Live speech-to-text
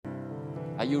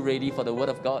Are you ready for the Word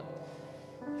of God?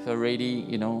 If you're ready,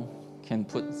 can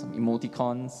put some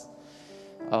emoticons,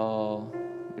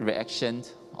 reaction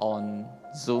on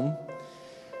Zoom.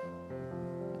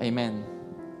 Amen.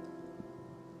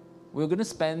 We're going to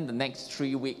spend the next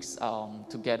 3 weeks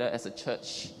together as a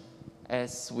church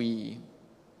as we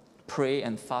pray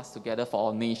and fast together for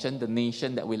our nation, the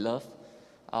nation that we love.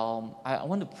 I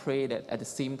want to pray that at the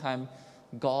same time,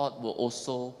 God will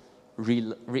also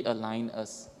realign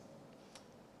us.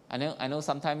 I know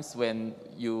sometimes when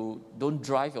you don't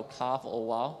drive your car for a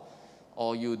while,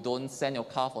 or you don't send your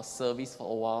car for service for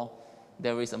a while,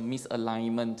 there is a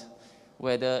misalignment,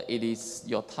 whether it is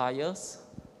your tires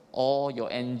or your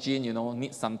engine,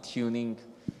 needs some tuning.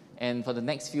 And for the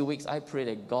next few weeks, I pray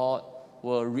that God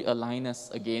will realign us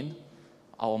again,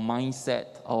 our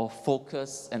mindset, our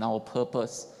focus, and our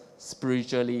purpose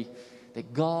spiritually,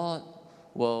 that God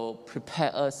will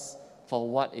prepare us for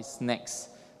what is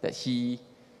next that He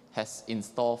has in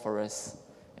store for us.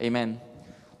 Amen.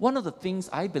 One of the things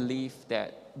I believe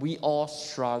that we all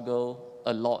struggle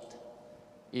a lot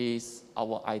is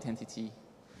our identity.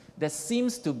 There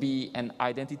seems to be an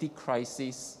identity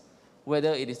crisis, whether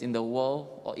it is in the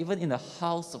world or even in the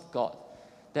house of God,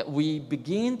 that we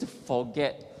begin to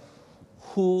forget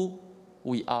who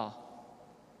we are.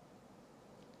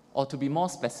 Or to be more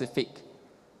specific,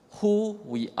 who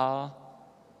we are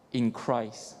in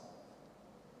Christ.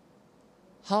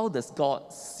 How does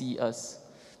God see us?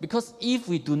 Because if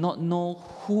we do not know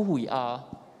who we are,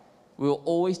 we will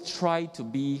always try to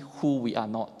be who we are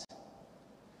not.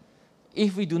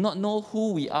 If we do not know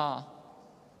who we are,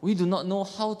 we do not know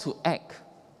how to act,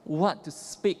 what to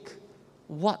speak,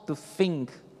 what to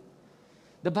think.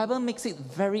 The Bible makes it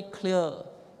very clear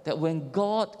that when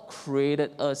God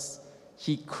created us,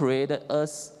 He created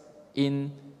us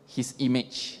in His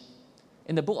image.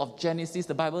 In the book of Genesis,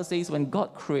 the Bible says when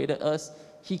God created us,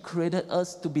 He created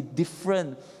us to be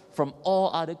different from all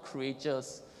other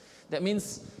creatures. That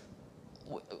means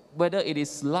whether it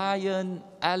is lion,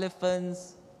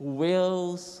 elephants,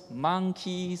 whales,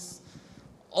 monkeys,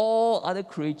 all other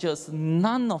creatures,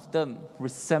 none of them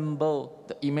resemble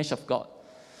the image of God.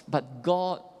 But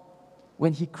God,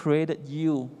 when He created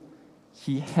you,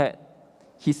 He had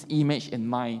His image in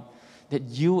mind, that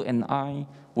you and I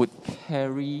would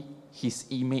carry His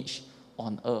image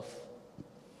on earth.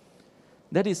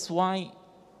 That is why,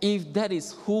 if that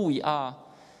is who we are,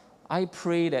 I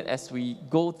pray that as we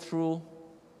go through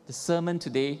the sermon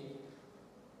today,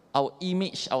 our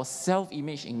image, our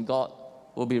self-image in God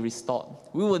will be restored.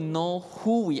 We will know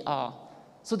who we are,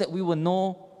 so that we will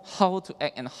know how to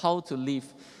act and how to live,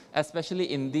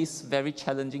 especially in this very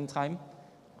challenging time.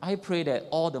 I pray that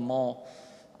all the more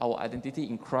our identity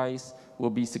in Christ will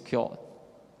be secured.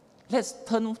 Let's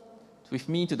turn with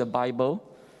me to the Bible.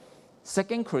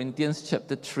 2 Corinthians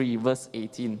chapter 3, verse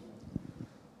 18.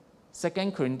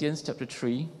 2 Corinthians chapter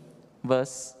 3,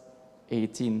 verse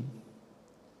 18.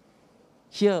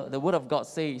 Here, the Word of God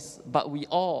says, "But we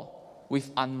all,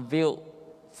 with unveiled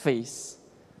face,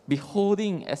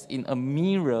 beholding as in a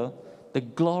mirror the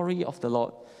glory of the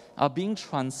Lord, are being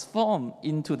transformed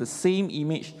into the same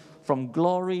image from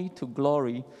glory to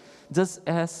glory, just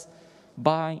as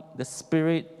by the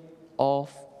Spirit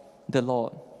of the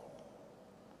Lord."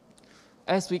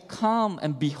 As we come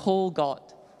and behold God,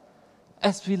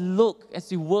 as we look,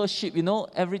 as we worship,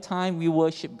 every time we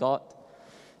worship God,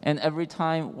 and every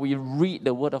time we read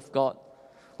the Word of God,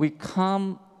 we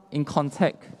come in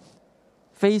contact,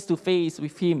 face to face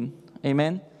with Him.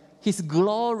 Amen? His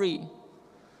glory.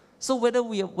 So whether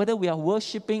we are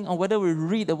worshiping or whether we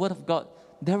read the Word of God,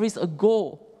 there is a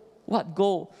goal. What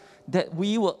goal? That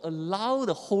we will allow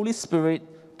the Holy Spirit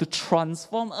to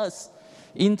transform us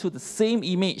into the same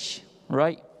image,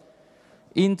 right?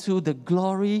 Into the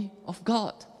glory of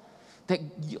God. That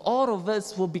all of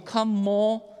us will become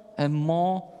more and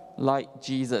more like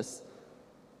Jesus.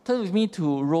 Turn with me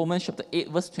to Romans chapter 8,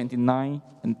 verse 29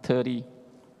 and 30.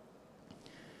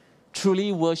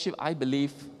 Truly, worship, I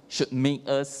believe, should make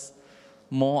us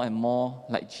more and more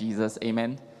like Jesus.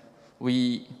 Amen.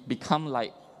 We become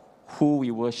like who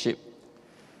we worship.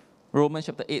 Romans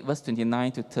chapter 8, verse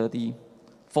 29 to 30.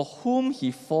 For whom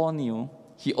He foreknew,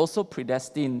 He also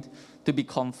predestined to be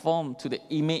conformed to the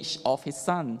image of His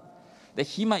Son, that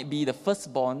He might be the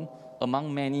firstborn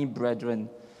among many brethren.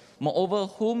 Moreover,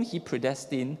 whom He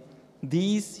predestined,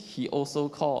 these He also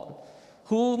called.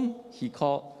 Whom He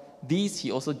called, these He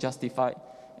also justified.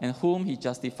 And whom He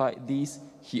justified, these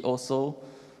He also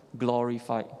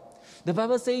glorified. The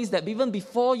Bible says that even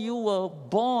before you were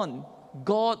born,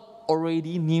 God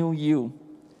already knew you.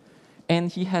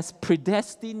 And He has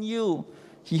predestined you.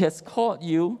 He has called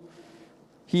you.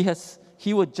 He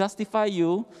He will justify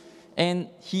you, and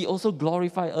He also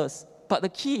glorify us. But the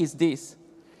key is this: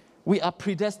 we are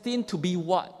predestined to be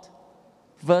what?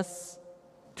 Verse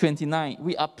 29.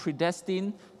 We are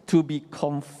predestined to be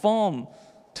conformed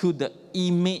to the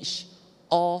image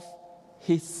of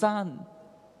His Son.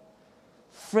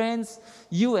 Friends,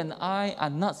 you and I are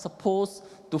not supposed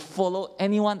to follow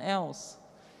anyone else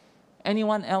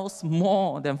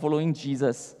more than following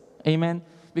Jesus. Amen.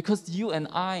 Because you and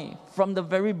I, from the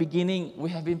very beginning, we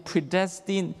have been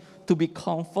predestined to be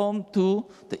conformed to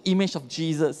the image of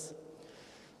Jesus.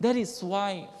 That is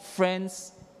why,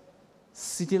 friends,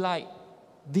 City Light,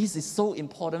 this is so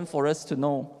important for us to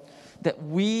know, that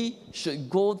we should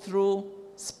go through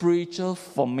spiritual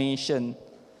formation.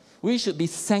 We should be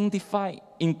sanctified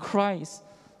in Christ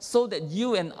so that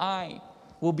you and I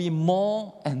will be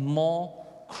more and more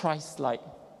Christ-like.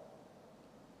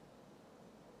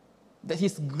 That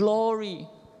His glory,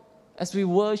 as we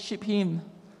worship Him,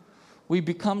 we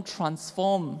become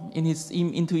transformed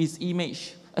into His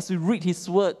image. As we read His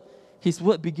Word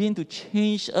begins to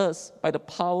change us by the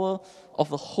power of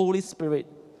the Holy Spirit.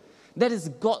 That is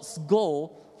God's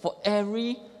goal for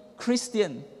every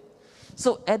Christian.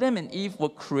 So Adam and Eve were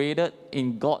created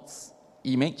in God's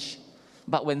image,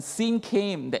 but when sin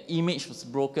came, the image was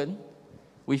broken.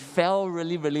 We fell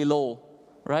really, really low,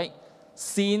 right?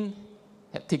 Sin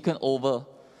had taken over.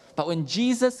 But when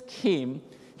Jesus came,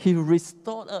 He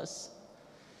restored us.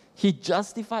 He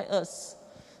justified us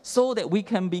so that we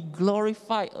can be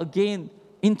glorified again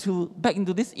back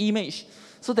into this image,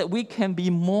 so that we can be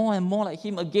more and more like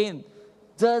Him again,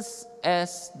 just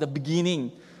as the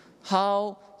beginning,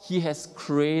 how He has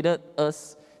created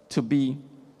us to be.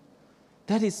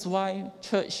 That is why,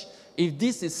 church, if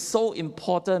this is so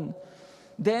important,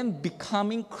 then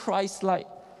becoming Christ-like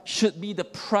should be the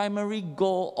primary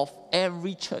goal of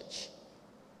every church.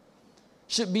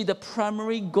 Should be the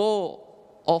primary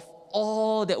goal of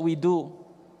all that we do.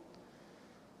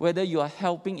 Whether you are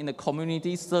helping in the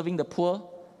community, serving the poor,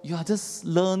 you are just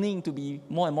learning to be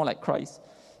more and more like Christ.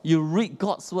 You read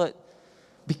God's Word.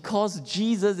 Because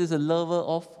Jesus is a lover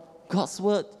of God's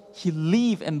Word, He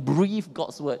lived and breathed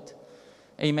God's Word.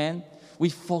 Amen. We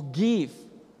forgive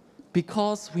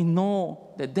because we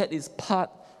know that is part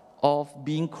of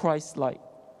being Christ-like.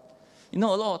 You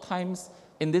know, a lot of times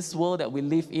in this world that we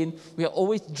live in, we are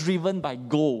always driven by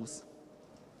goals,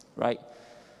 right?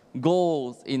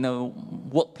 Goals in a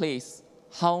workplace.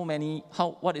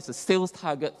 What is the sales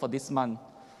target for this month,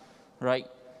 right?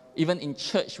 Even in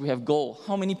church, we have goals.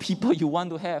 How many people you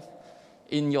want to have?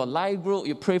 In your life group,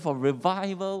 you pray for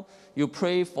revival, you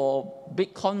pray for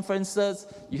big conferences,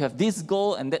 you have this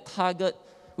goal and that target.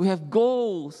 We have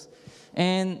goals.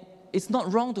 And it's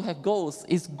not wrong to have goals,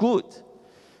 it's good.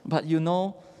 But you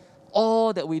know,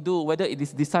 all that we do, whether it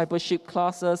is discipleship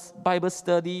classes, Bible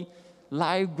study,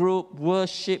 life group,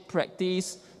 worship,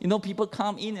 practice, you know, people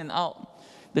come in and out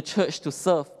the church to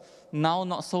serve. Now,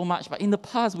 not so much, but in the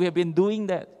past, we have been doing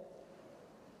that.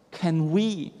 Can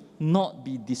we not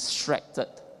be distracted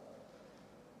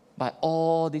by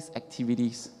all these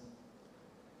activities?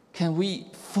 Can we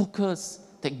focus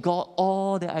that God,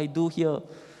 all that I do here,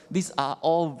 these are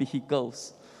all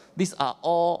vehicles. These are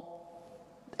all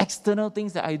external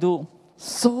things that I do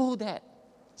so that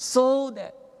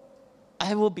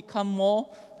I will become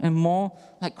more and more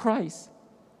like Christ.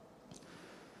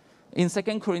 In 2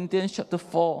 Corinthians chapter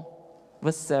 4,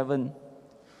 verse 7,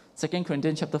 2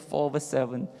 Corinthians chapter 4, verse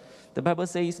 7, the Bible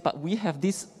says, but we have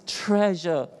this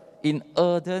treasure in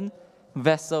earthen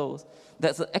vessels,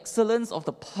 that the excellence of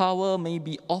the power may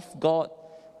be of God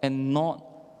and not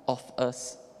of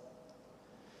us.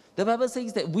 The Bible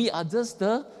says that we are just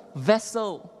the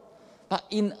vessel, but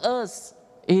in us,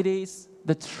 it is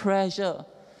the treasure.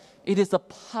 It is the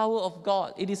power of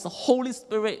God. It is the Holy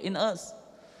Spirit in us.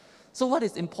 So what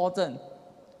is important?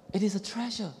 It is a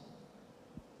treasure.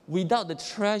 Without the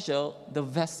treasure, the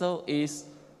vessel is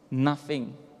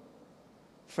nothing.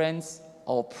 Friends,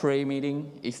 our prayer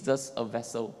meeting is just a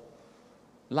vessel.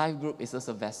 Life group is just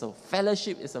a vessel.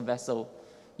 Fellowship is a vessel.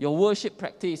 Your worship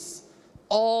practice,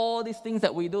 all these things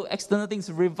that we do, external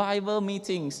things, revival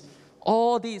meetings,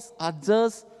 all these are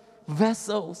just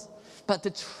vessels. But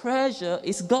the treasure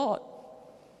is God.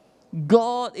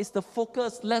 God is the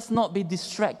focus. Let's not be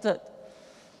distracted.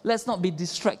 Let's not be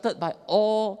distracted by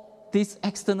all these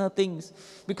external things.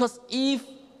 Because if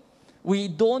we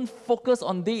don't focus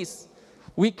on this,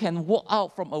 we can walk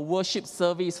out from a worship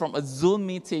service, from a Zoom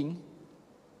meeting.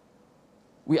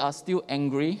 We are still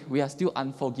angry. We are still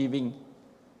unforgiving.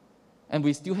 And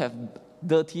we still have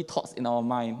dirty thoughts in our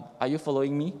mind. Are you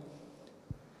following me?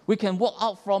 We can walk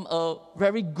out from a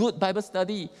very good Bible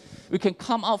study. We can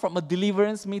come out from a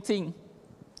deliverance meeting.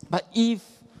 But if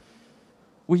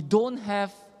we don't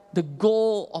have the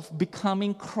goal of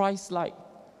becoming Christ-like,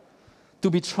 to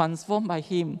be transformed by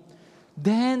Him,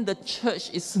 then the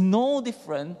church is no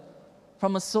different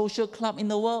from a social club in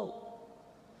the world.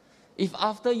 If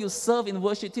after you serve in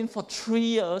worship team for 3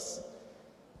 years,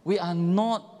 we are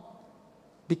not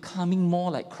becoming more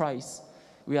like Christ,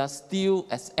 we are still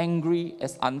as angry,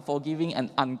 as unforgiving and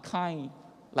unkind,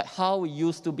 like how we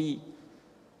used to be,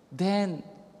 then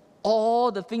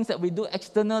all the things that we do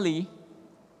externally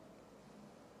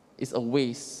is a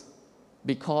waste,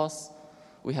 because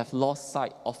we have lost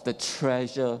sight of the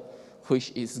treasure,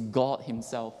 which is God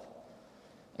Himself.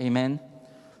 Amen.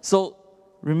 So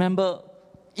remember,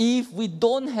 if we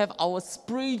don't have our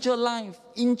spiritual life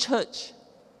in church,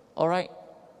 all right,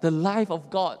 the life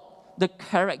of God, the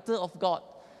character of God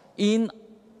in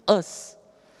us,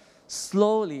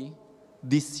 slowly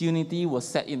disunity will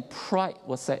set in, pride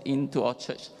will set into our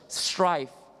church,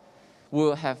 strife. We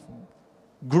will have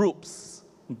groups,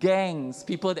 gangs,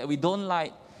 people that we don't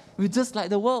like. We're just like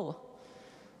the world.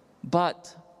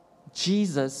 But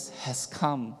Jesus has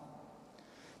come.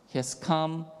 He has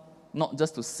come not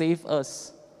just to save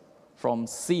us from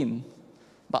sin,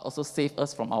 but also save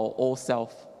us from our old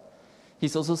self.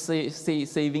 He's also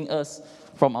saving us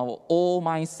from our old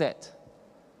mindset.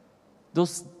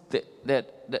 Those that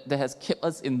has kept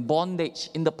us in bondage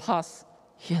in the past,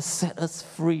 He has set us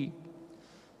free.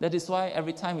 That is why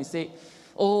every time we say,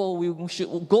 oh, we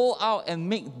should go out and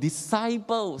make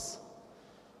disciples,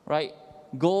 right?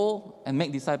 Go and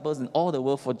make disciples in all the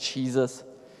world for Jesus.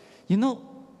 You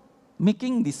know,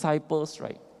 making disciples,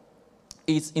 right,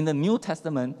 is in the New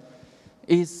Testament,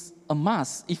 is a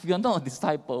must. If you're not a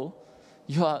disciple,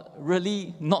 you are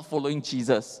really not following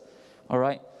Jesus, all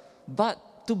right?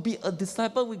 But to be a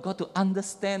disciple, we got to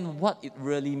understand what it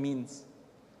really means.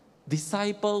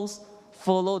 Disciples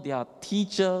follow their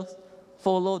teachers,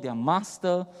 follow their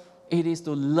master. It is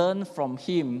to learn from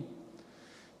him.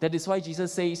 That is why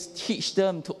Jesus says, teach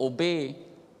them to obey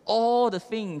all the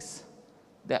things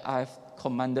that I've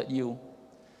commanded you.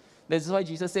 That is why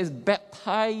Jesus says,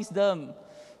 baptize them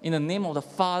in the name of the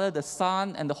Father, the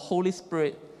Son, and the Holy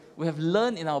Spirit. We have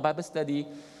learned in our Bible study,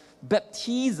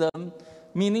 baptism,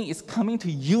 meaning it's coming to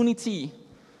unity.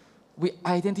 We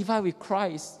identify with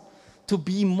Christ to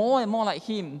be more and more like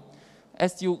Him.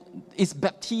 As it's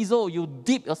baptizo, you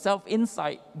dip yourself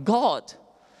inside God.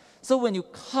 So when you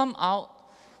come out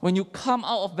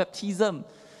of baptism,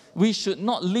 we should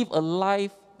not live a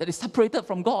life that is separated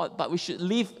from God, but we should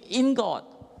live in God.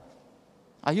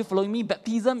 Are you following me?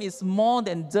 Baptism is more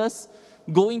than just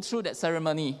going through that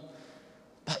ceremony,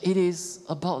 but it is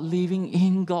about living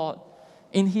in God,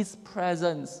 in His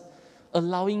presence,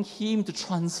 allowing Him to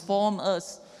transform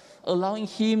us, allowing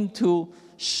Him to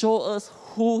show us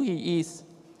who He is.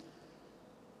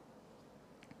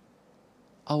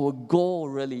 Our goal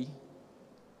really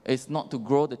is not to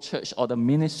grow the church or the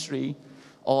ministry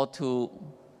or to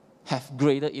have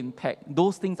greater impact.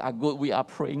 Those things are good. We are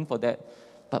praying for that.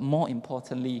 But more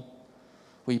importantly,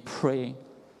 we pray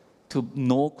to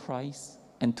know Christ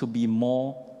and to be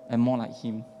more and more like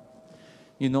Him.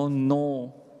 You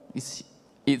know,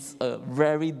 it's a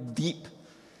very deep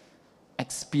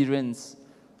experience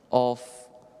of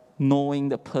knowing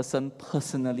the person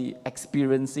personally,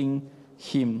 experiencing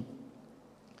Him.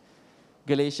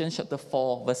 Galatians chapter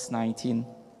 4, verse 19.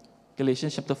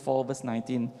 Galatians chapter 4, verse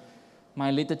 19. My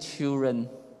little children,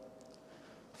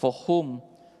 for whom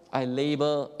I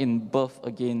labor in birth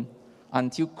again,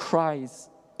 until Christ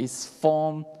is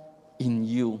formed in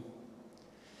you.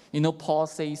 You know, Paul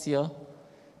says here,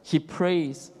 he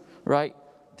prays, right?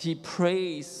 He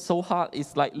prays so hard,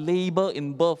 it's like labor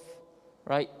in birth,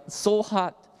 right? So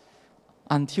hard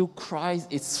until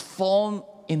Christ is formed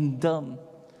in them.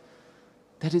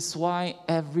 That is why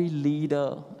every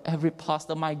leader, every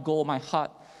pastor, my goal, my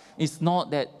heart, is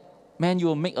not that, man, you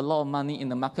will make a lot of money in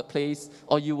the marketplace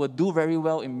or you will do very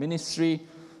well in ministry.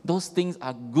 Those things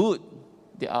are good.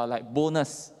 They are like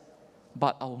bonus.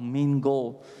 But our main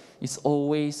goal is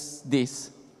always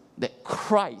this, that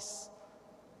Christ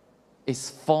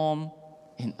is formed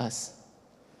in us.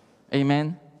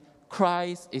 Amen.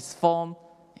 Christ is formed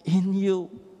in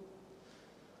you.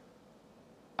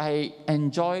 I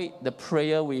enjoyed the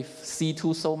prayer with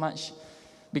C2 so much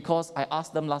because I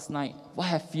asked them last night, what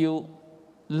have you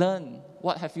learned?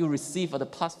 What have you received for the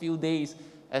past few days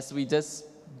as we just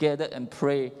gathered and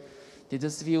pray? They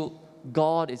just feel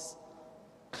God is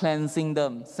cleansing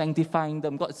them, sanctifying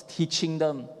them. God is teaching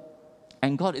them.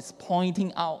 And God is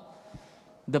pointing out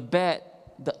the bad,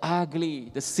 the ugly,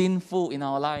 the sinful in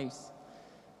our lives.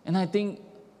 And I think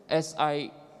as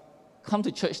I come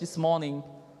to church this morning,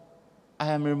 I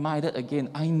am reminded again,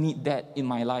 I need that in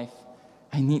my life.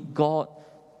 I need God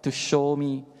to show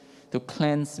me, to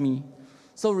cleanse me.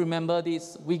 So remember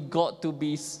this, we got to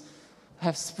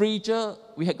have spiritual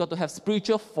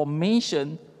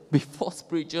formation before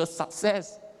spiritual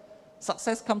success.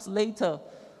 Success comes later.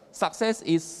 Success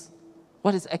is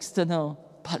what is external,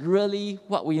 but really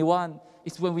what we want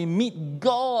is when we meet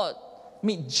God,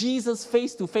 meet Jesus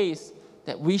face to face,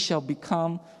 that we shall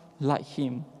become like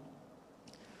Him.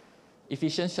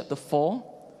 Ephesians chapter 4,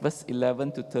 verse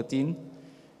 11 to 13.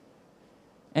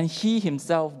 And He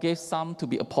Himself gave some to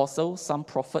be apostles, some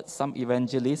prophets, some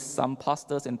evangelists, some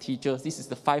pastors and teachers. This is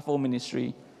the fivefold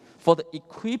ministry. For the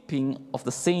equipping of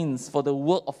the saints, for the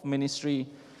work of ministry,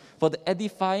 for the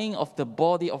edifying of the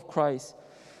body of Christ,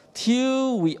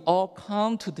 till we all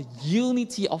come to the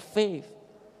unity of faith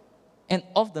and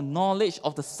of the knowledge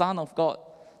of the Son of God,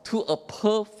 to a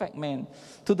perfect man,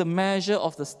 to the measure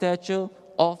of the stature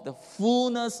of the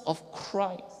fullness of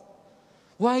Christ.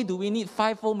 Why do we need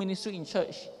fivefold ministry in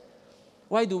church?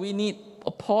 Why do we need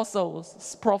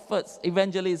apostles, prophets,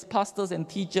 evangelists, pastors, and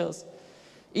teachers?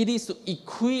 It is to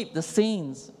equip the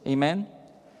saints, amen,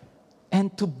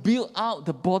 and to build out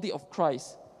the body of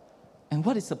Christ. And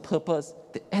what is the purpose?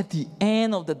 That at the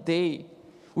end of the day,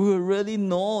 we will really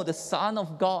know the Son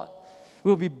of God. We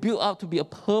will be built up to be a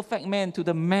perfect man, to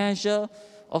the measure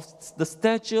of the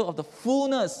stature of the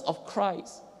fullness of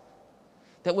Christ.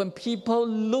 That when people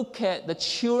look at the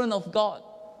children of God,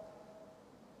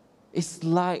 it's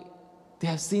like they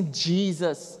have seen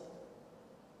Jesus.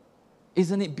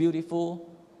 Isn't it beautiful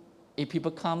if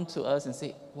people come to us and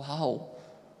say, wow,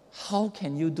 how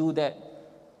can you do that?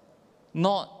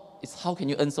 Not, it's how can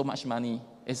you earn so much money?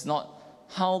 It's not,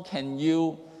 how can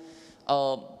you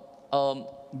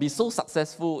be so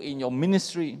successful in your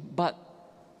ministry? But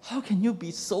how can you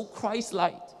be so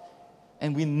Christ-like?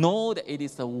 And we know that it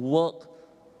is the work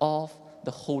of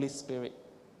the Holy Spirit.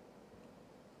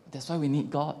 That's why we need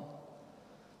God.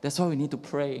 That's why we need to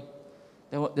pray.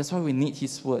 That's why we need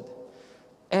His Word.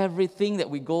 Everything that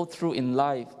we go through in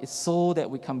life is so that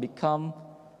we can become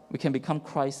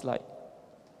Christ-like.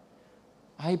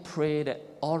 I pray that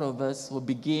all of us will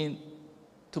begin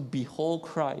to behold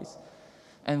Christ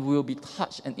and will be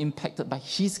touched and impacted by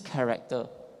His character.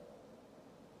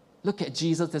 Look at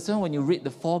Jesus. That's why when you read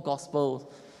the 4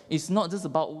 Gospels, it's not just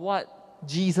about what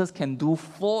Jesus can do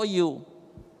for you,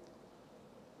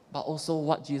 but also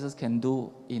what Jesus can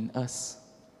do in us.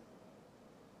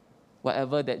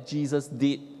 Whatever that Jesus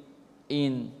did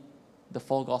in the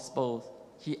 4 Gospels,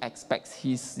 He expects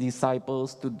His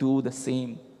disciples to do the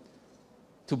same,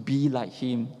 to be like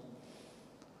Him.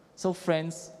 So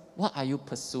friends, what are you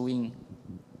pursuing?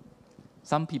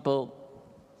 Some people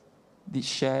did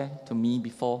share to me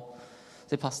before,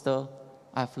 say, Pastor,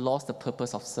 I've lost the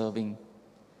purpose of serving.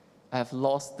 I have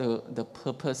lost the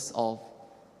purpose of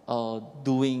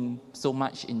doing so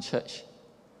much in church.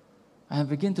 I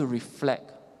begin to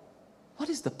reflect, what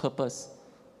is the purpose?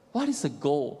 What is the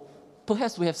goal?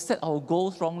 Perhaps we have set our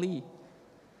goals wrongly.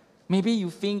 Maybe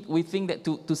we think that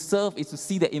to serve is to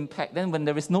see the impact. Then when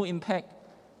there is no impact,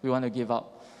 we want to give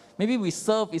up. Maybe we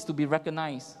serve is to be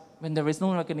recognized. When there is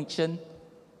no recognition,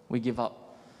 we give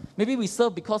up. Maybe we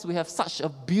serve because we have such a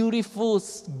beautiful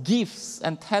gifts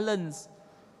and talents,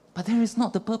 but there is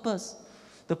not the purpose.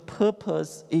 The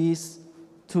purpose is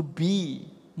to be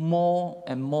more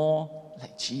and more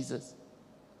like Jesus.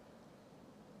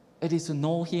 It is to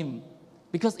know Him.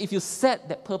 Because if you set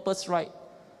that purpose right,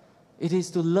 it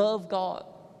is to love God,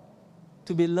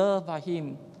 to be loved by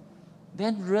Him,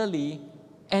 then really,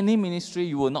 any ministry,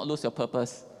 you will not lose your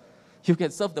purpose. You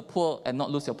can serve the poor and not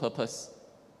lose your purpose.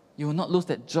 You will not lose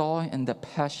that joy and that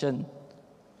passion.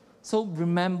 So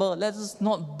remember, let us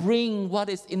not bring what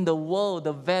is in the world,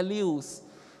 the values,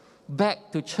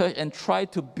 back to church and try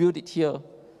to build it here.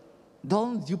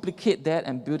 Don't duplicate that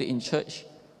and build it in church.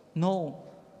 No,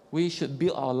 we should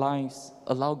build our lives,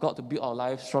 allow God to build our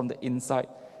lives from the inside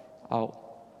out.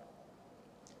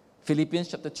 Philippians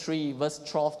chapter 3, verse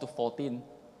 12 to 14.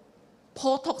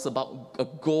 Paul talks about a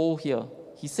goal here.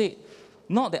 He said,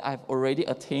 not that I've already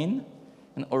attained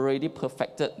and already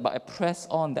perfected, but I press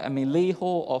on that I may lay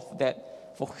hold of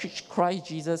that for which Christ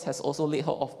Jesus has also laid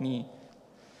hold of me.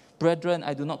 Brethren,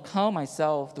 I do not count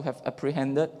myself to have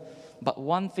apprehended, but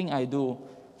one thing I do,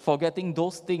 forgetting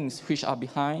those things which are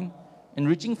behind and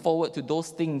reaching forward to those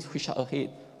things which are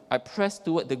ahead, I press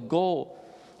toward the goal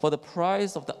for the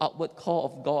prize of the upward call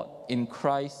of God in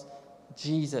Christ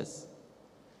Jesus.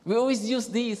 We always use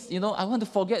these, I want to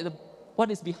forget what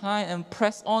is behind and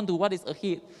press on to what is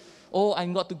ahead. Oh,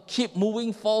 I've got to keep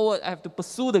moving forward. I have to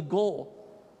pursue the goal.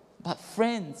 But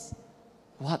friends,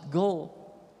 what goal?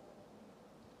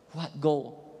 What goal?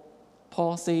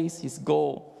 Paul says his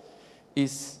goal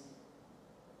is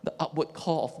the upward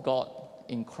call of God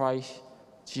in Christ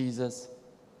Jesus.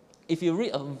 If you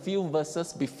read a few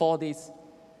verses before this,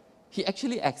 he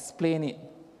actually explained it.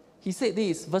 He said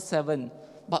this, verse 7,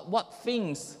 "But what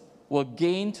things were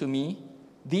gain to me,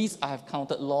 these I have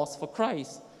counted loss for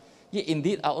Christ. Yet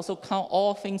indeed I also count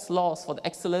all things lost for the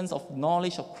excellence of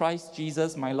knowledge of Christ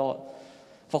Jesus my Lord,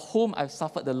 for whom I have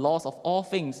suffered the loss of all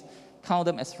things, count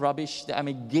them as rubbish, that I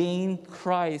may gain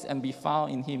Christ and be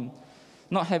found in him,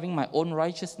 not having my own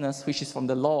righteousness which is from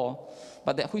the law,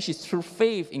 but that which is through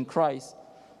faith in Christ,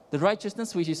 the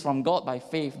righteousness which is from God by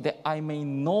faith, that I may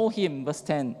know him," verse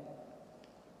 10.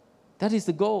 That is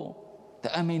the goal,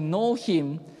 that I may know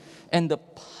him and the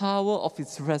power of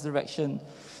his resurrection,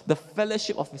 the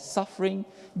fellowship of his suffering,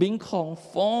 being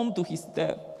conformed to his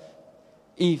death,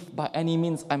 if by any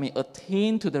means I may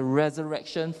attain to the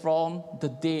resurrection from the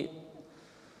dead.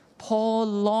 Paul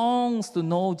longs to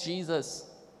know Jesus.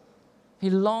 He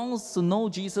longs to know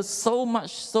Jesus so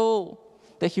much so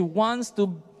that he wants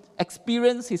to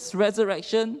experience his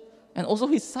resurrection and also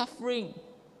his suffering.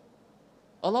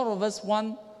 A lot of us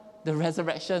want the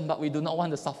resurrection, but we do not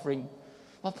want the suffering.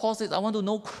 But Paul says, I want to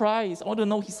know Christ. I want to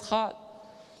know his heart.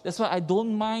 That's why I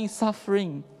don't mind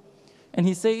suffering. And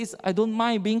he says, I don't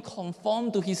mind being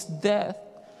conformed to his death,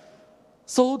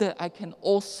 so that I can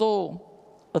also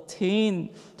attain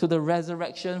to the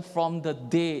resurrection from the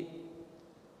dead.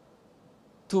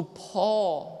 To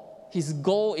Paul, his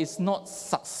goal is not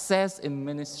success in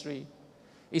ministry.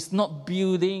 It's not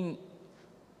building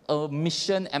a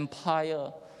mission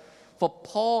empire. For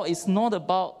Paul, it's not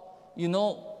about,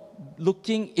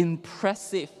 looking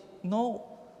impressive. No,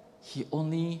 he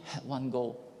only had one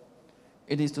goal.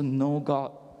 It is to know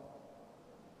God.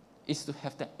 It's to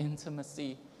have that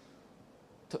intimacy,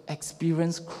 to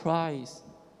experience Christ,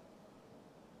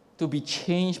 to be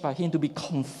changed by him, to be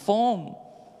conformed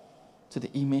to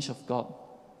the image of God.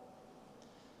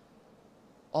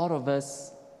 All of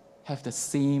us have the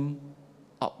same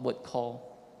upward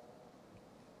call,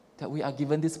 that we are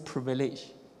given this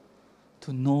privilege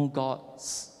to know God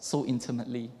so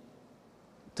intimately,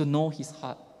 to know his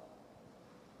heart,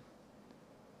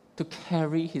 to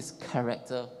carry his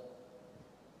character.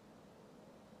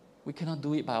 We cannot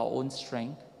do it by our own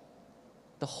strength.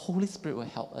 The Holy Spirit will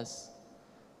help us.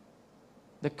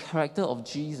 The character of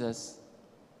Jesus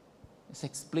is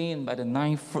explained by the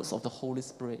 9 fruits of the Holy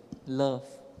Spirit: love,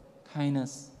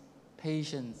 kindness,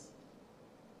 patience,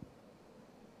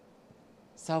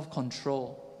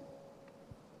 self-control.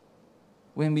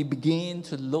 When we begin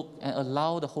to look and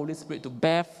allow the Holy Spirit to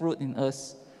bear fruit in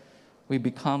us, we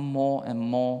become more and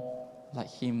more like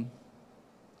him.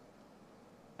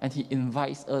 And he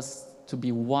invites us to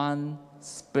be one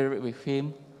spirit with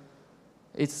him.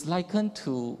 It's likened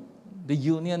to the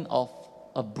union of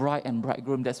a bride and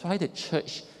bridegroom. That's why the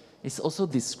church is also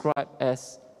described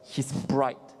as his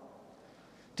bride.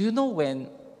 Do you know when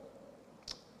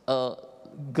a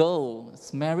girl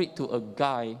is married to a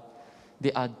guy,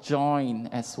 they are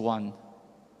joined as one?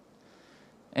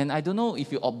 And I don't know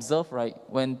if you observe, right,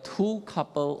 when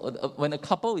a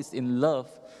couple is in love,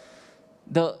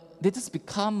 they just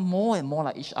become more and more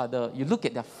like each other. You look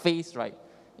at their face, right?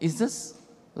 It's just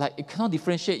like you cannot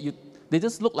differentiate. They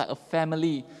just look like a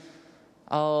family.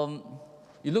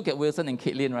 You look at Wilson and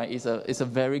Caitlin, right? It's a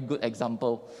very good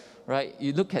example, right?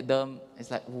 You look at them, it's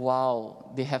like,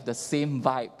 wow, they have the same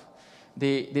vibe.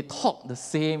 They talk the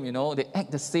same, they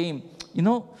act the same,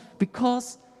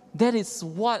 because that is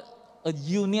what a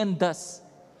union does.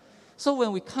 So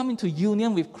when we come into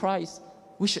union with Christ,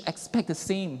 we should expect the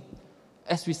same.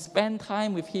 As we spend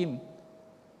time with him,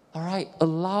 all right,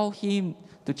 allow him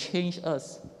to change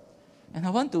us. And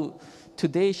I want to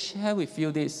today share with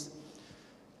you this.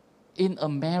 In a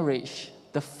marriage,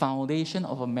 the foundation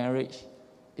of a marriage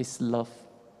is love.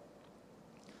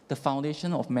 The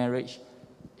foundation of marriage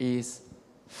is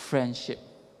friendship.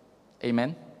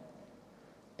 Amen?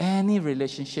 Any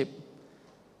relationship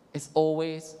is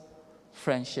always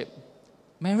friendship.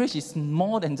 Marriage is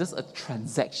more than just a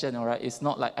transaction, all right? It's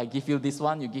not like I give you this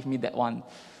one, you give me that one.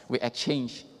 We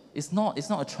exchange. It's not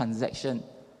a transaction.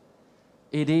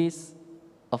 It is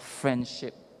a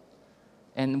friendship.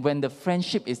 And when the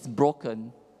friendship is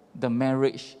broken, the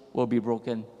marriage will be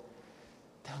broken.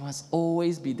 There must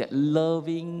always be that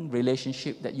loving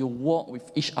relationship that you walk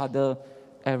with each other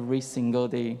every single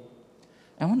day.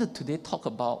 I want to today talk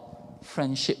about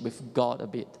friendship with God a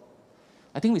bit.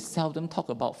 I think we seldom talk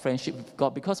about friendship with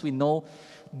God because we know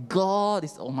God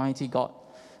is Almighty God.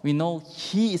 We know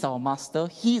He is our Master,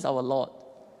 He is our Lord.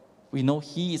 We know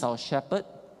He is our shepherd,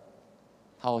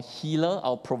 our healer,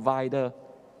 our provider,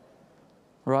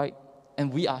 right?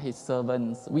 And we are His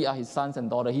servants. We are His sons and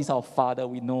daughters. He's our Father.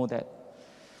 We know that.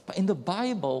 But in the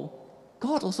Bible,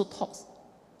 God also talks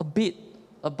a bit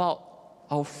about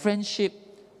our friendship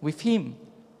with Him.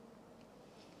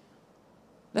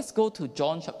 Let's go to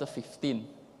John chapter 15.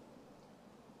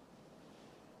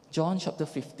 John chapter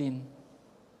 15.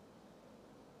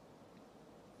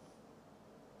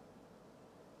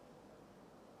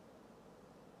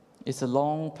 It's a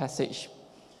long passage.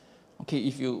 Okay,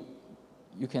 if you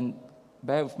can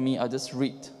bear with me, I'll just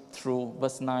read through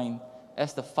verse 9.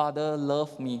 As the Father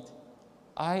loved me,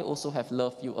 I also have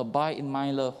loved you. Abide in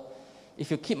my love.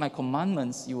 If you keep my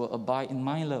commandments, you will abide in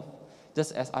my love,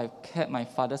 just as I've kept my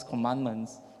Father's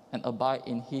commandments and abide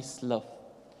in His love.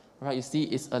 Right, you see,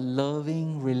 it's a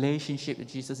loving relationship that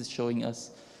Jesus is showing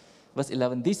us. Verse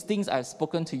 11, these things I have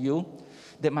spoken to you,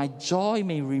 that my joy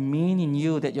may remain in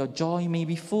you, that your joy may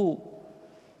be full.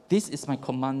 This is my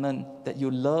commandment, that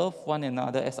you love one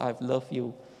another as I have loved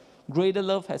you. Greater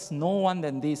love has no one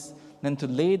than this, than to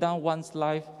lay down one's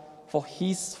life for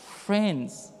his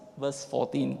friends. Verse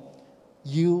 14,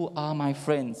 you are my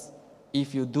friends,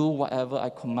 if you do whatever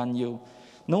I command you.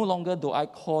 No longer do I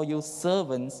call you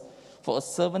servants, for a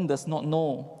servant does not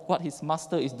know what his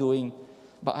master is doing,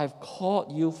 but I have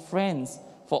called you friends,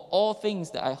 for all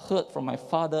things that I heard from my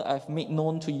Father I have made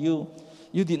known to you.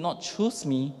 You did not choose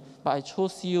me, but I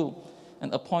chose you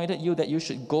and appointed you that you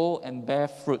should go and bear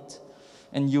fruit.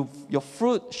 And your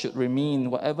fruit should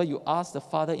remain. Whatever you ask the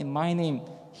Father in my name,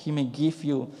 He may give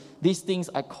you. These things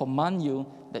I command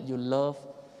you, that you love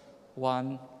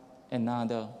one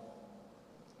another.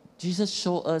 Jesus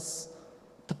showed us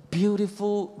the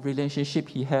beautiful relationship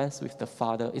He has with the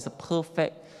Father. It's a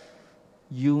perfect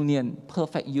union,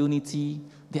 perfect unity.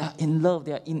 They are in love,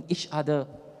 they are in each other.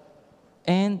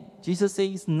 And Jesus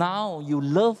says, now you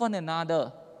love one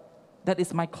another. That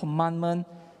is my commandment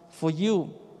for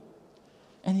you.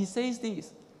 And He says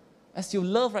this, as you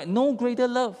love, right? No greater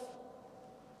love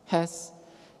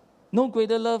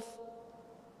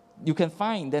you can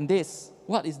find than this.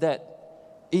 What is that?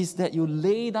 Is that you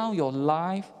lay down your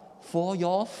life for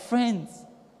your friends.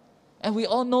 And we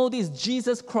all know this.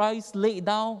 Jesus Christ laid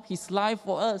down His life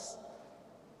for us.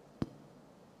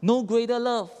 No greater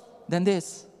love than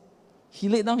this. He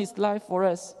laid down His life for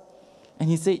us. And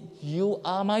He said, you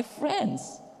are my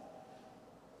friends,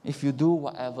 if you do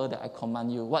whatever that I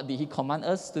command you. What did He command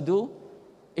us to do?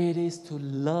 It is to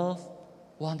love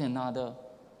one another.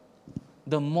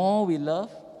 The more we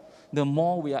love, the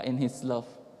more we are in His love.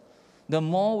 The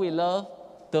more we love,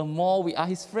 the more we are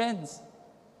His friends.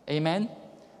 Amen?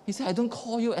 He said, I don't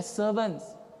call you as servants.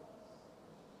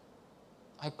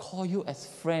 I call you as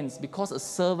friends, because a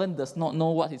servant does not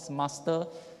know what his master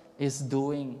is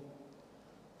doing.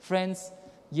 Friends,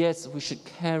 yes, we should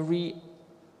carry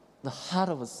the heart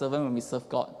of a servant when we serve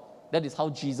God. That is how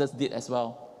Jesus did as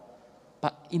well.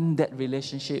 But in that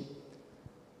relationship,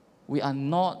 we are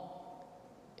not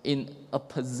in a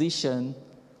position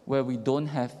where we don't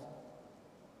have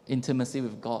intimacy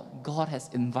with God. God has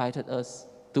invited us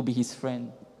to be His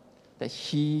friend, that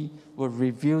He will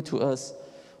reveal to us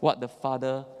what the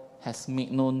Father has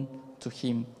made known to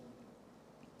Him.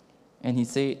 And He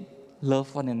said,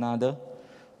 love one another,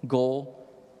 go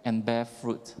and bear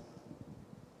fruit.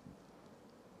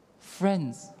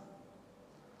 Friends.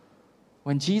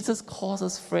 When Jesus calls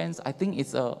us friends, I think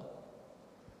it's a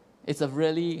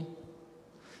really,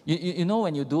 you know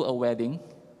when you do a wedding,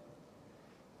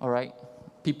 all right,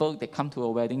 people that come to a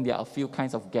wedding, there are a few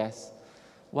kinds of guests.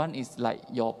 One is like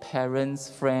your parents,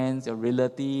 friends, your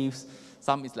relatives.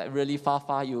 Some is like really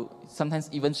far. You sometimes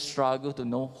even struggle to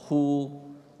know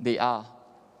who they are,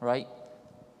 right?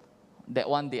 That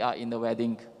one, they are in the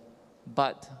wedding.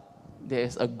 But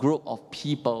there's a group of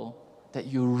people that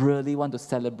you really want to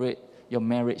celebrate your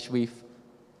marriage with.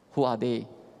 Who are they?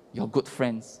 Your good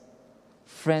friends.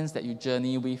 Friends that you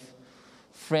journey with.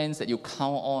 Friends that you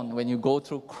count on when you go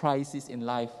through crisis in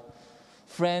life.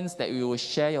 Friends that you will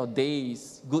share your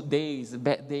days, good days,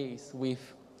 bad days with.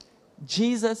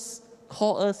 Jesus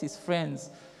called us His friends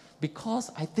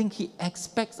because I think He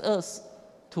expects us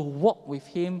to walk with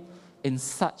Him in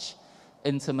such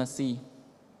intimacy.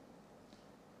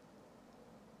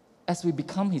 As we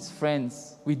become His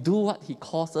friends, we do what He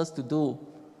calls us to do.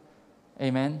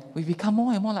 Amen. We become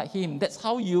more and more like Him. That's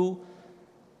how you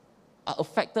are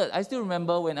affected. I still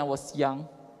remember when I was young,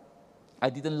 I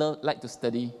didn't like to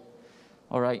study.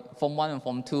 All right, Form 1 and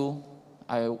Form 2,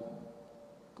 I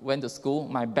went to school,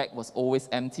 my bag was always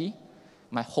empty.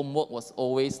 My homework was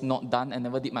always not done. I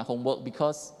never did my homework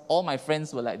because all my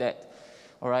friends were like that.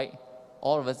 All right?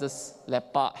 All of us just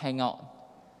lepak, hang out.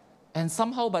 And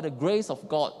somehow, by the grace of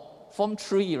God, Form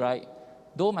 3, right,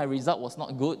 though my result was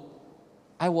not good,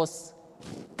 I was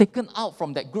taken out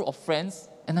from that group of friends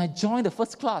and I joined the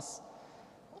first class.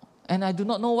 And I do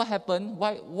not know what happened,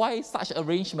 why such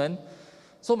arrangement.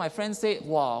 So my friend said,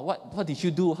 wow, what did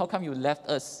you do? How come you left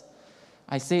us?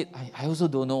 I said, I also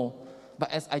don't know.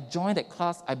 But as I joined that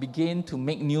class, I began to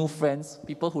make new friends,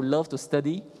 people who love to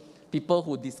study, people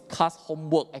who discuss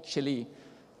homework actually.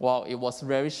 Wow, it was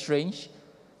very strange,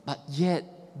 but yet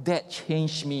that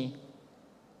changed me.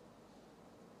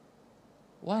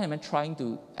 What am I trying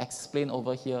to explain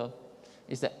over here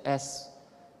is that as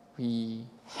we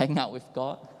hang out with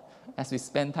God, as we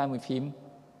spend time with Him,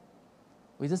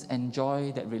 we just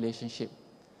enjoy that relationship.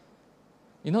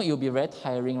 You know, it'll be very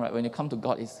tiring, right? When you come to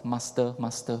God, it's Master,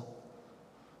 Master.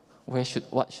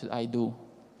 What should I do?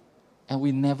 And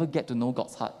we never get to know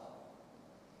God's heart.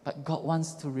 But God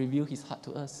wants to reveal His heart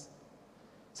to us.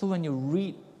 So when you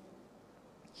read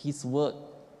His word,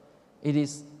 it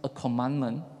is a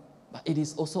commandment, but it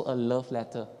is also a love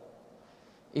letter.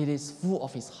 It is full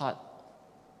of His heart.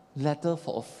 Letter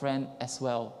for a friend as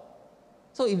well.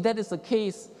 So if that is the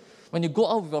case, when you go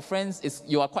out with your friends,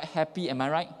 you are quite happy, am I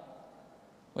right?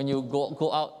 When you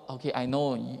go out, okay, I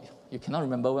know you cannot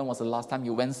remember when was the last time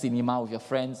you went cinema with your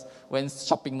friends, went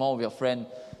shopping mall with your friend.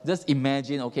 Just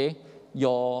imagine, okay,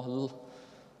 your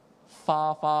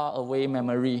far, far away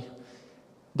memory.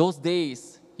 Those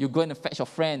days, you go and fetch your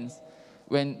friends.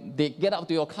 When they get up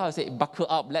to your car and say, buckle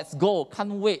up, let's go,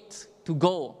 can't wait to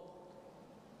go.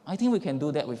 I think we can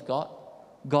do that with God.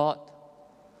 God,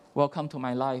 welcome to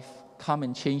my life. Come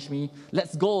and change me.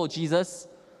 Let's go, Jesus.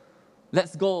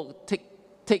 Let's go. Take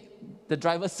the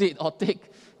driver's seat or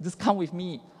just come with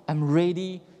me. I'm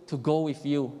ready to go with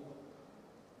you.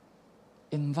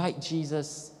 Invite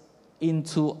Jesus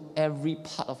into every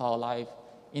part of our life,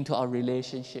 into our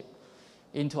relationship,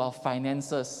 into our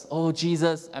finances. Oh,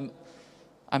 Jesus, I'm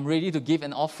ready to give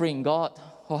an offering. God,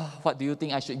 what do you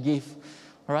think I should give?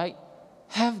 All right?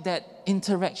 Have that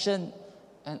interaction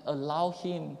and allow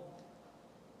Him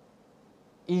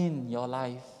in your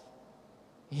life,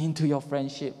 into your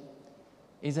friendship.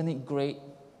 Isn't it great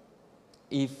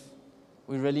if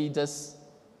we really just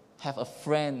have a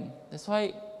friend? That's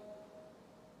why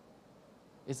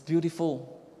it's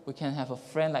beautiful. We can have a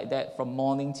friend like that from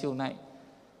morning till night.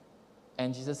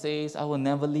 And Jesus says, I will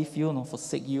never leave you nor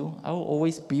forsake you. I will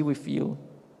always be with you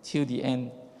till the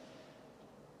end.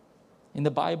 In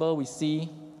the Bible, we see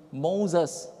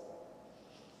Moses.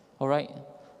 All right,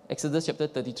 Exodus chapter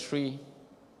 33.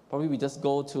 Probably we just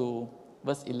go to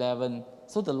verse 11.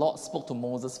 So the Lord spoke to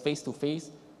Moses face to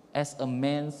face as a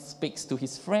man speaks to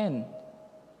his friend.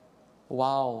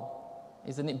 Wow,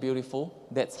 isn't it beautiful?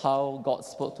 That's how God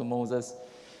spoke to Moses.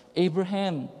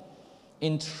 Abraham,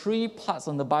 in 3 parts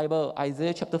on the Bible,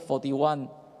 Isaiah chapter 41,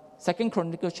 2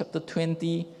 Chronicles chapter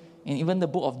 20, and even the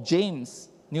book of James,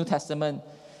 New Testament,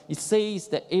 it says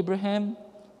that Abraham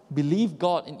believed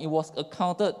God and it was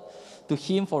accounted to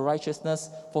him for righteousness,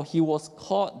 for he was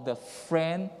called the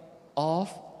friend of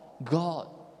God.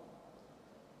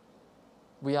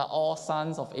 We are all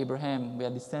sons of Abraham. We are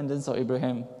descendants of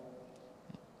Abraham.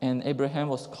 And Abraham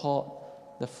was called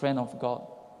the friend of God.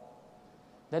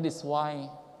 That is why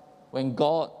when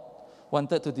God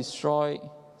wanted to destroy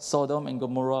Sodom and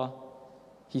Gomorrah,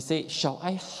 He said, shall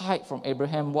I hide from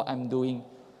Abraham what I'm doing?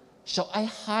 Shall I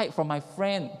hide from my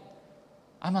friend?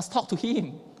 I must talk to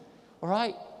him. All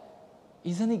right?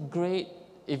 Isn't it great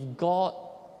if God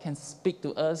can speak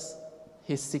to us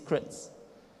His secrets?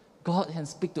 God can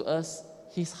speak to us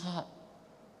His heart.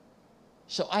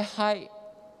 Shall I hide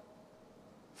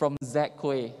from Zach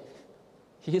Quay?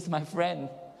 He is my friend.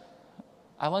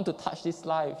 I want to touch this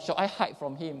life. Shall I hide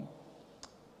from him?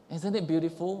 Isn't it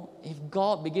beautiful? If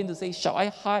God begin to say, shall I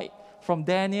hide from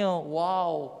Daniel?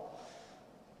 Wow.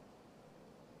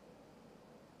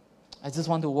 I just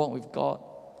want to walk with God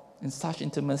in such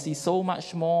intimacy, so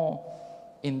much more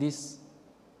in this,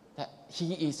 that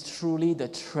He is truly the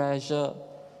treasure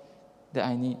that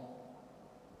I need.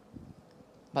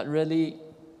 But really,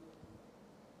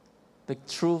 the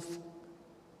truth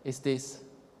is this: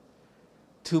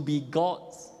 to be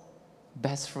God's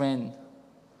best friend,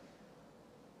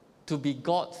 to be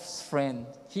God's friend,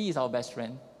 He is our best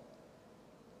friend,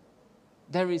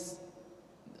 there is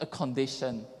a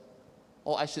condition,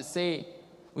 or I should say,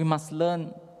 we must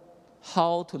learn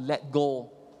how to let go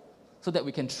so that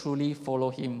we can truly follow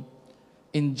Him.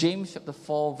 In James chapter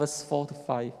 4, verse 4 to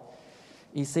 5,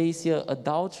 It says here,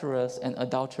 adulterers and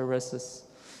adulteresses,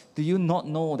 do you not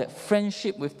know that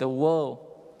friendship with the world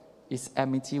is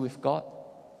enmity with God?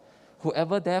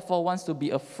 Whoever therefore wants to be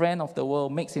a friend of the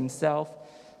world makes himself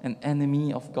an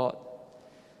enemy of God.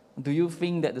 Do you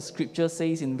think that the scripture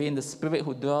says in vain, the Spirit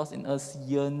who dwells in us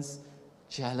yearns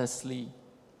jealously?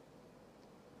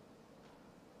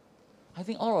 I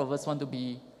think all of us want to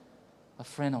be a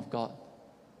friend of God.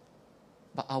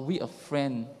 But are we a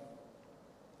friend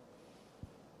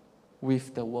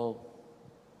with the world?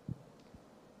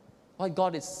 What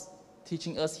God is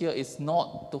teaching us here is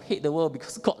not to hate the world,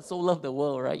 because God so loved the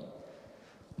world, right?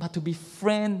 But to be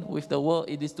friend with the world,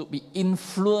 it is to be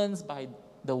influenced by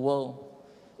the world.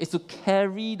 It's to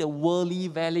carry the worldly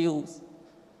values.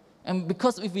 And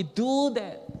because if we do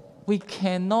that, we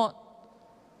cannot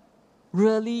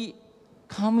really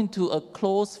come into a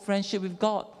close friendship with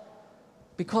God,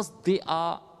 because they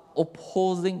are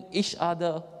opposing each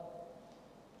other.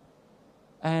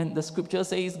 And the scripture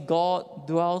says God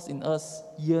dwells in us,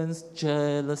 yearns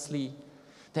jealously.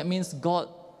 That means God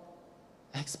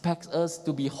expects us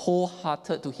to be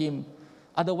wholehearted to Him.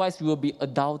 Otherwise, we will be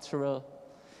adulterer.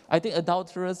 I think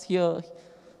adulterers here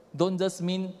don't just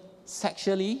mean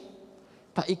sexually,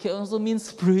 but it can also mean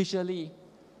spiritually.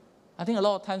 I think a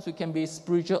lot of times we can be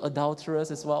spiritual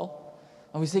adulterers as well.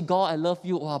 And we say, God, I love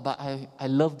you, but I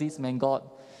love this, man, God.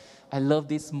 I love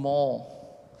this more.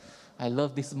 I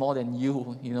love this more than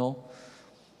you, you know.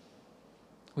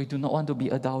 We do not want to be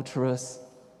adulterers.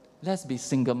 Let's be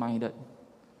single-minded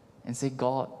and say,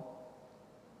 God,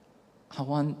 I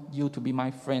want you to be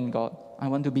my friend, God. I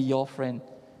want to be your friend.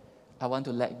 I want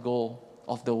to let go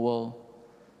of the world.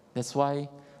 That's why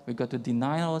we got to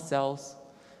deny ourselves,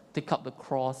 take up the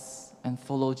cross, and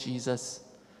follow Jesus.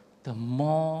 The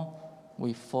more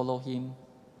we follow Him,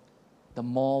 the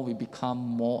more we become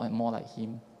more and more like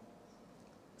Him.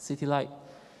 City Light,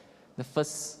 the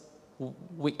first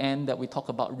weekend that we talk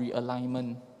about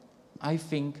realignment, I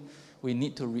think we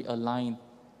need to realign.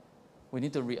 We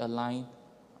need to realign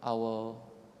our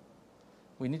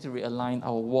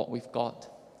walk with God.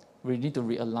 We need to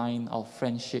realign our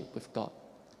friendship with God.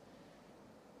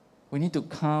 We need to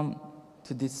come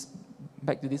to this,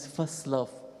 back to this first love,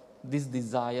 this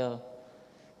desire,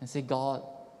 and say, God,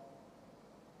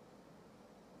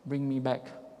 bring me back.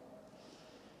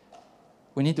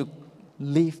 We need to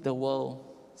leave the world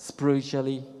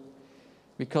spiritually,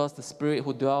 because the Spirit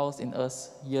who dwells in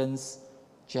us yearns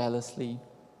jealously.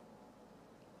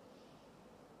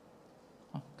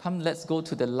 Come, let's go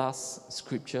to the last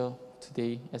scripture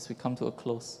today as we come to a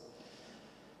close.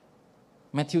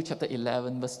 Matthew chapter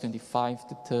 11, verse 25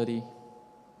 to 30.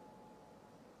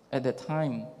 At that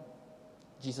time,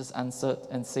 Jesus answered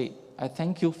and said, I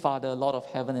thank you, Father, Lord of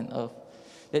heaven and earth,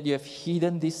 that you have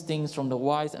hidden these things from the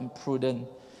wise and prudent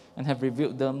and have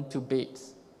revealed them to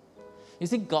babes. You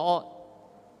see, God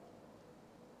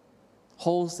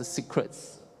holds the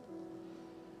secrets,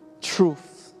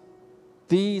 truth,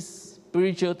 these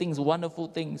spiritual things, wonderful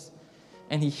things,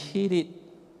 and He hid it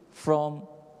from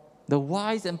the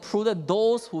wise and prudent,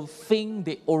 those who think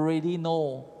they already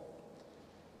know.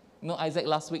 You know, Isaac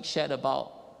last week shared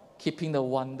about keeping the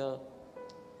wonder.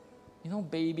 You know,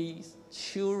 babies,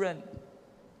 children,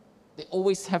 they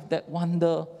always have that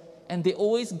wonder, and they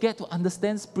always get to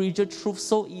understand spiritual truth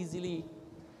so easily.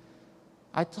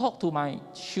 I talk to my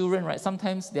children, right?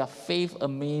 Sometimes their faith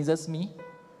amazes me,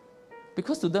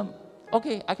 because to them,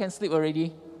 okay, I can sleep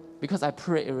already because I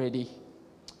prayed already.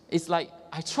 It's like,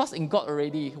 I trust in God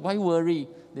already. Why worry?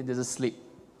 Then there's a sleep.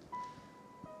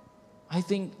 I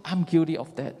think I'm guilty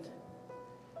of that.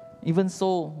 Even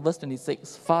so, verse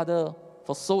 26, Father,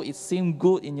 for so it seemed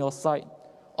good in your sight.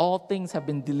 All things have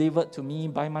been delivered to me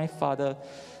by my Father.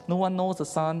 No one knows the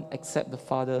Son except the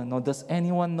Father, nor does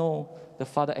anyone know the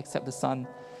Father except the Son,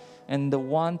 and the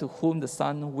one to whom the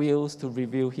Son wills to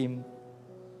reveal Him.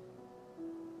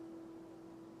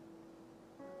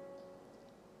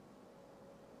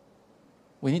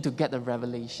 We need to get the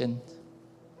revelation.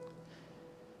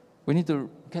 We need to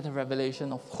get the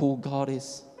revelation of who God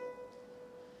is.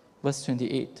 Verse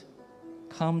 28,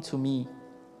 come to me,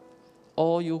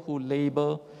 all you who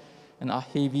labor and are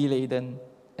heavy laden,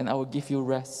 and I will give you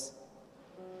rest.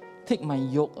 Take my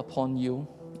yoke upon you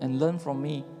and learn from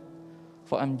me,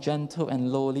 for I'm gentle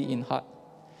and lowly in heart,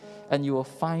 and you will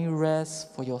find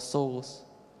rest for your souls.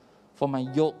 For my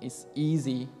yoke is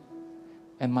easy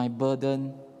and my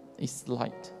burden is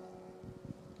light.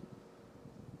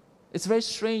 It's very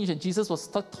strange that Jesus was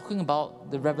talking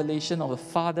about the revelation of the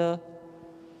Father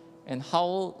and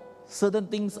how certain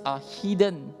things are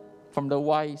hidden from the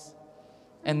wise.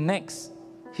 And next,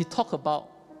 He talked about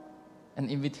an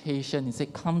invitation. He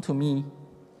said, come to me,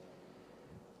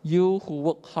 You who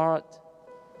work hard,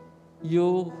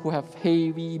 you who have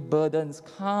heavy burdens,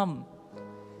 come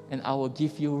and I will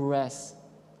give you rest.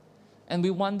 And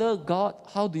we wonder, God,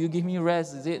 how do you give me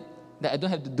rest? Is it that I don't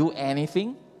have to do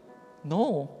anything?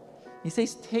 No. He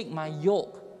says, take my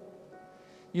yoke.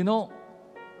 You know,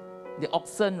 the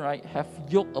oxen, right, have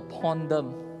yoke upon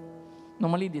them.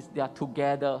 Normally they are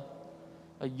together.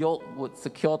 A yoke would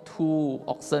secure two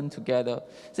oxen together.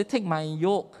 He said, take my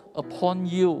yoke upon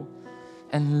you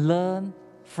and learn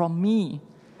from me.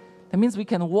 That means we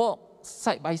can walk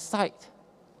side by side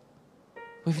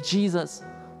with Jesus.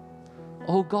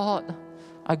 Oh God,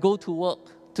 I go to work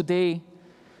today.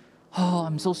 Oh,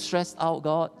 I'm so stressed out,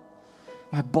 God.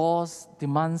 My boss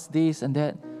demands this and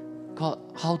that. God,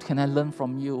 how can I learn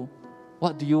from you?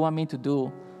 What do you want me to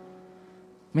do?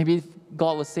 Maybe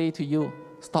God will say to you,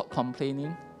 stop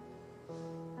complaining.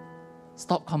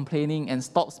 Stop complaining and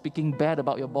stop speaking bad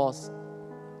about your boss.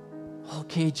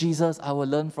 Okay, Jesus, I will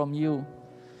learn from you.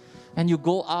 And you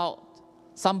go out,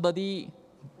 somebody,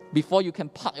 before you can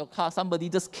park your car, somebody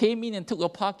just came in and took your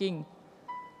parking.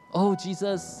 Oh,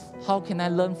 Jesus, how can I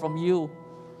learn from you?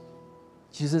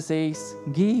 Jesus says,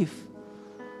 give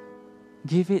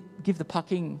the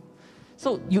parking.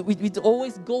 So we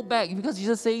always go back because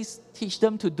Jesus says, teach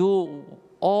them to do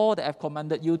all that I've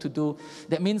commanded you to do.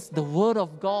 That means the word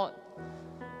of God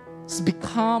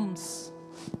becomes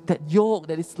that yoke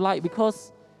that is light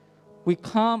because we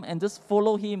come and just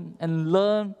follow him and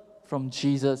learn from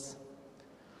Jesus.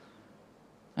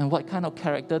 And what kind of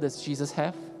character does Jesus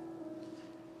have?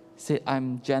 He said,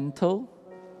 I'm gentle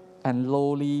and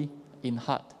lowly in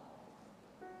heart.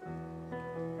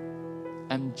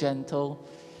 I'm gentle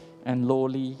and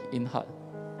lowly in heart.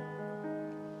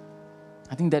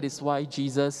 I think that is why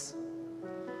Jesus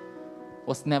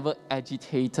was never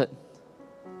agitated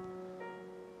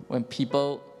when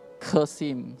people cursed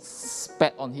him,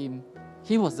 spat on him.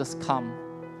 He was just calm.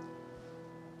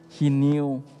 He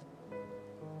knew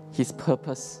his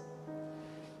purpose.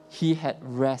 He had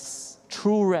rest,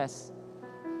 true rest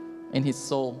in his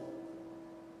soul.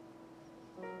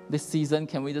 This season,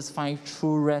 can we just find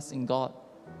true rest in God?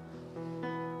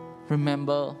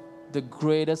 Remember, the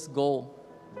greatest goal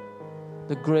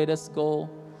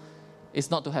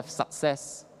is not to have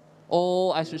success.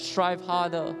 Oh, I should strive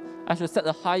harder. I should set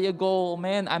a higher goal.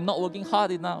 Man, I'm not working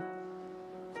hard enough.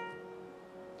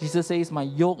 Jesus says, my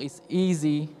yoke is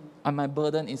easy and my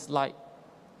burden is light.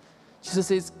 Jesus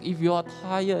says, if you are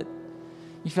tired,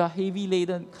 if you are heavy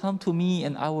laden, come to me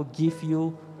and I will give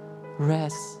you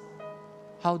rest.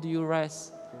 How do you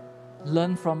rest?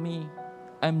 Learn from me.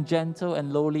 I'm gentle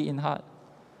and lowly in heart.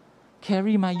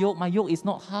 Carry my yoke. My yoke is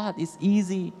not hard, it's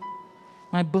easy.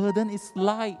 My burden is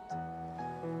light.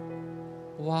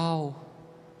 Wow.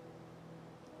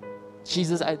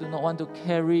 Jesus, I do not want to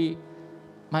carry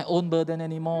my own burden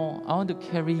anymore. I want to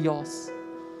carry yours.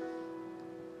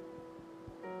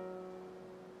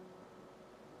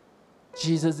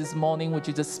 Jesus, this morning, would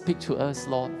you just speak to us,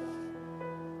 Lord?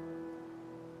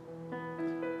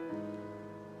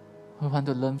 We want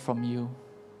to learn from you.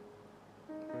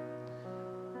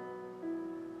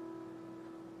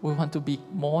 We want to be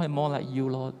more and more like you,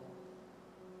 Lord.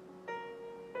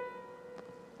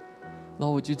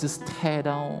 Lord, would you just tear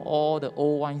down all the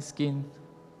old wineskin,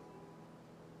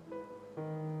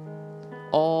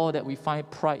 all that we find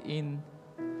pride in.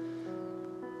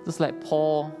 Just like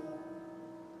Paul,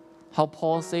 how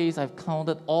Paul says, I've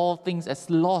counted all things as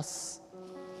loss,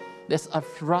 as of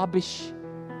rubbish,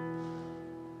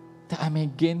 that I may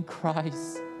gain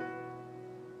Christ.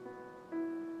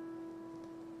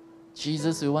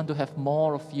 Jesus, we want to have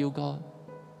more of you, God.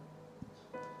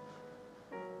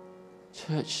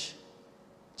 Church,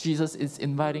 Jesus is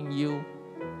inviting you.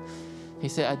 He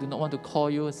said, I do not want to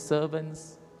call you as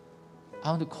servants. I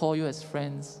want to call you as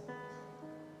friends.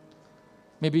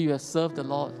 Maybe you have served the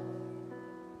Lord.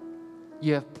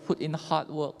 You have put in hard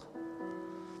work,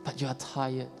 but you are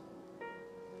tired.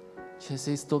 Jesus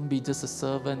says, don't be just a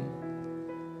servant.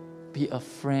 Be a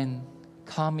friend.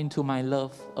 Come into my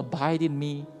love. Abide in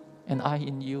me, and I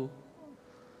in you.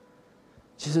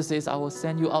 Jesus says, I will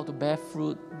send you out to bear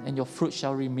fruit, and your fruit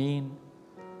shall remain.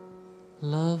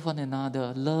 Love one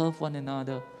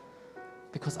another,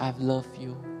 because I've loved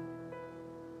you.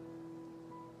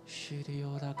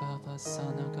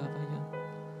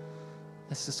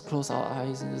 Let's just close our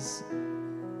eyes and just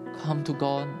come to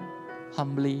God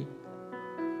humbly.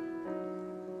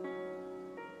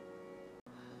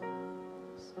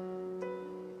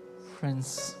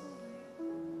 Friends,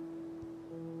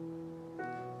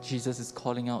 Jesus is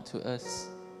calling out to us.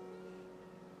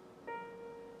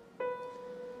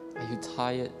 Are you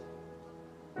tired?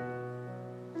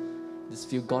 just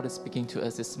feel God is speaking to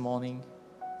us this morning.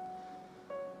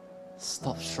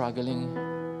 Stop struggling.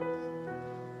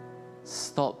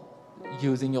 Stop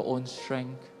using your own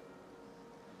strength.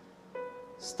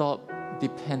 Stop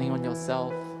depending on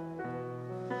yourself.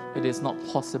 It is not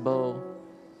possible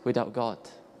without God.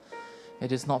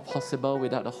 It is not possible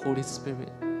without the Holy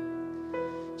Spirit.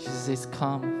 Jesus says,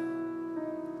 come.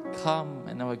 Come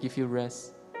and I will give you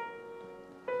rest.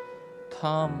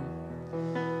 Come.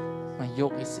 My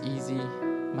yoke is easy.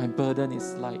 My burden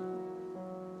is light.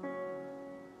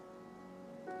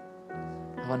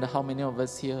 I wonder how many of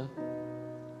us here,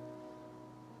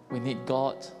 we need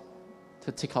God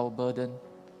to take our burden.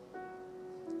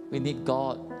 We need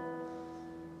God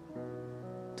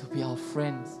to be our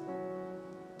friend,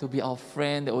 to be our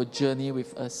friend that will journey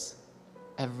with us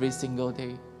every single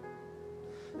day.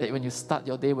 That when you start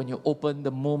your day, when you open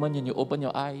the moment, when you open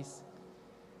your eyes,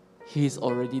 He is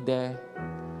already there,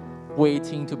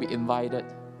 waiting to be invited.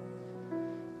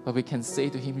 But we can say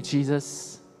to Him,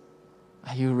 Jesus,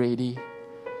 are you ready?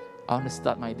 I want to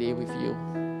start my day with you.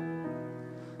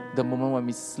 The moment when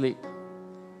we sleep,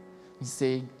 we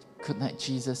say, good night,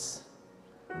 Jesus.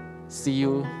 See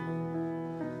you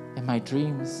in my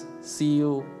dreams. See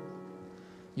you.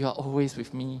 You are always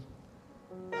with me.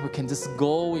 And we can just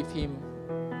go with Him.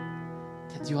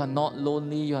 That you are not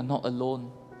lonely, you are not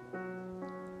alone.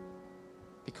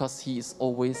 Because He is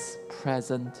always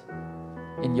present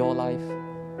in your life.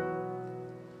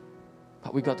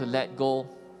 But we got to let go.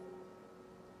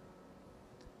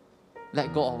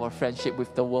 Let go of our friendship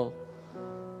with the world.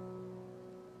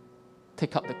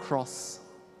 Take up the cross.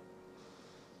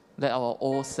 Let our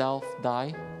old self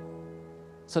die,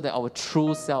 so that our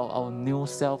true self, our new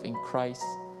self in Christ,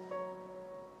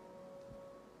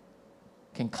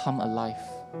 can come alive.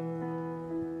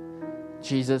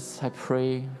 Jesus, I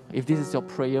pray, if this is your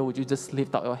prayer, would you just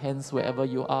lift up your hands wherever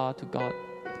you are to God?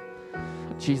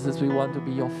 Jesus, we want to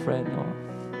be your friend, Lord.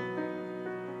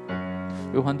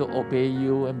 We want to obey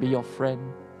you and be your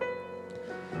friend.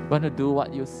 We want to do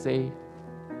what you say.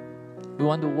 We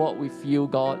want to walk with you,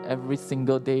 God, every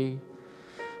single day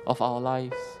of our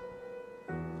lives.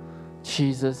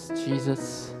 Jesus,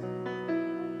 Jesus.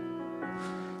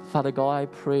 Father God, I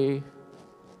pray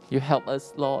you help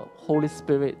us, Lord. Holy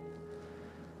Spirit,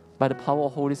 by the power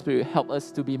of Holy Spirit, help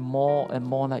us to be more and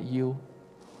more like you.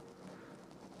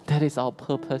 That is our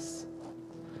purpose.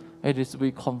 It is to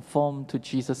be conformed to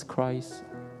Jesus Christ,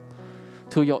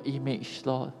 to your image,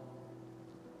 Lord.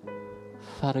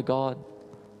 Father God,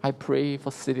 I pray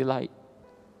for City Light,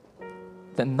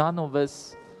 that none of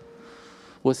us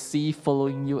will see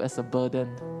following you as a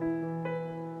burden,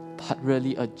 but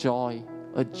really a joy,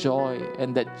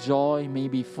 and that joy may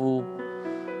be full,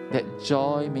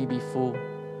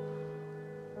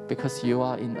 because you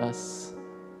are in us,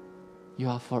 you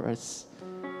are for us.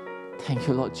 Thank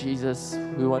you, Lord Jesus.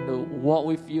 We want to walk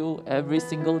with you every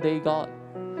single day, God.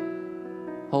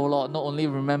 Oh Lord, not only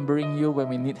remembering you when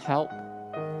we need help,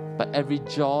 but every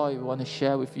joy we want to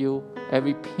share with you,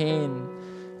 every pain,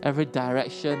 every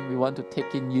direction we want to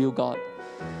take in you, God.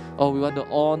 Oh, we want to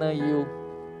honor you,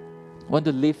 we want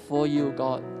to live for you,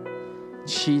 God.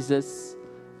 Jesus,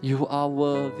 you are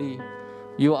worthy.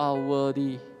 You are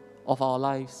worthy of our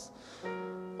lives,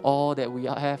 all that we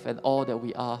have and all that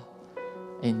we are.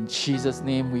 In Jesus'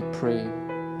 name we pray.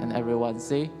 And everyone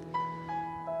say,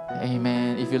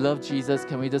 Amen. If you love Jesus,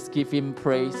 can we just give Him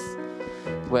praise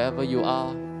wherever you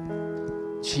are?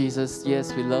 Jesus,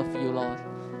 yes, we love you, Lord.